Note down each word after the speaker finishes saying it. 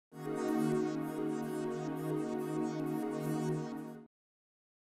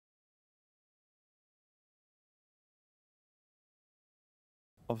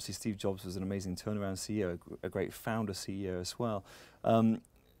obviously Steve Jobs was an amazing turnaround CEO, a great founder CEO as well.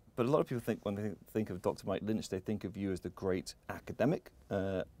 But a lot of people think, when they think of Dr. Mike Lynch, they think of you as the great academic,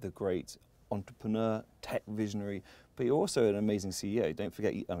 the great entrepreneur, tech visionary, but you're also an amazing CEO. Don't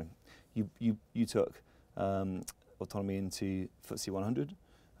forget, you took autonomy into FTSE 100.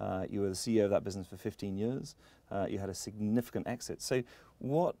 You were the CEO of that business for 15 years. You had a significant exit. So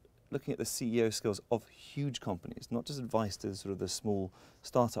looking at the CEO skills of huge companies, not just advice to sort of the small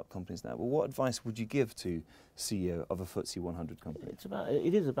startup companies now, but what advice would you give to CEO of a FTSE 100 company?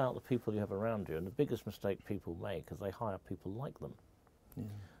 It is about the people you have around you, and the biggest mistake people make is they hire people like them.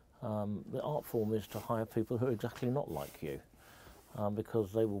 Yeah. The art form is to hire people who are exactly not like you,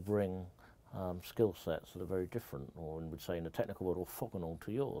 because they will bring skill sets that are very different, or would say in the technical world, orthogonal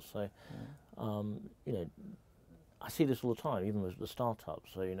to yours. So, you know, I see this all the time, even with the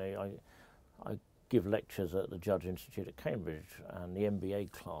startups. So, you know, I give lectures at the Judge Institute at Cambridge, and the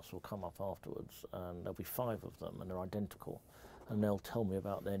MBA class will come up afterwards, and there'll be 5 of them, and they're identical, and they'll tell me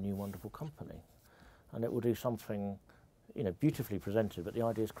about their new wonderful company, and it will do something, you know, beautifully presented, but the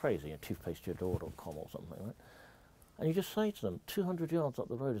idea is crazy. You know, toothpasteyourdoor.com or something, right? And you just say to them, 200 yards up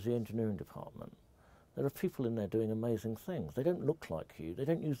the road is the engineering department. There are people in there doing amazing things. They don't look like you. They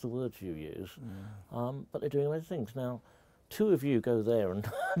don't use the words you use, but they're doing amazing things. Now, 2 of you go there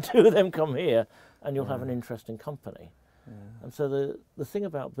and 2 of them come here, and you'll have an interesting company. And so the thing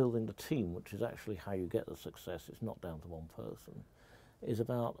about building the team, which is actually how you get the success, it's not down to one person, is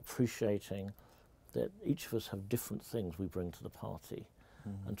about appreciating that each of us have different things we bring to the party,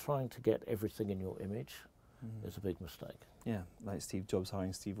 and trying to get everything in your image is a big mistake. Yeah, like Steve Jobs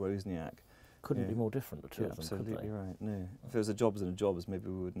hiring Steve Wozniak. Couldn't be more different, the two of them, absolutely could they? Right. No, if it was a Jobs and a Jobs, maybe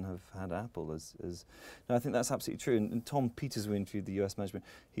we wouldn't have had Apple as. No, I think that's absolutely true. And Tom Peters, who interviewed the US management,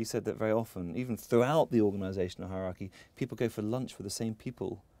 he said that very often, even throughout the organisational hierarchy, people go for lunch with the same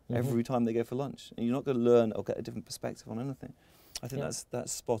people every time they go for lunch, and you're not going to learn or get a different perspective on anything. I think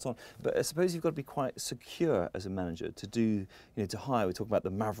that's spot on. But I suppose you've got to be quite secure as a manager to do, you know, to hire. We talk about the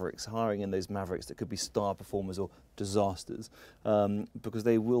mavericks, hiring in those mavericks that could be star performers or disasters, because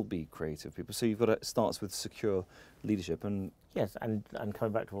they will be creative people. So you've got to, it starts with secure leadership. And yes, and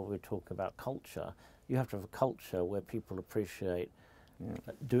coming back to what we were talking about, culture, you have to have a culture where people appreciate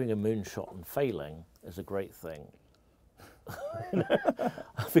doing a moonshot and failing is a great thing.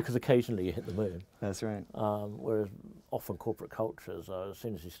 Because occasionally you hit the moon. That's right. Whereas often corporate cultures, as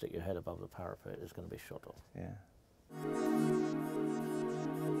soon as you stick your head above the parapet, it's going to be shot off. Yeah.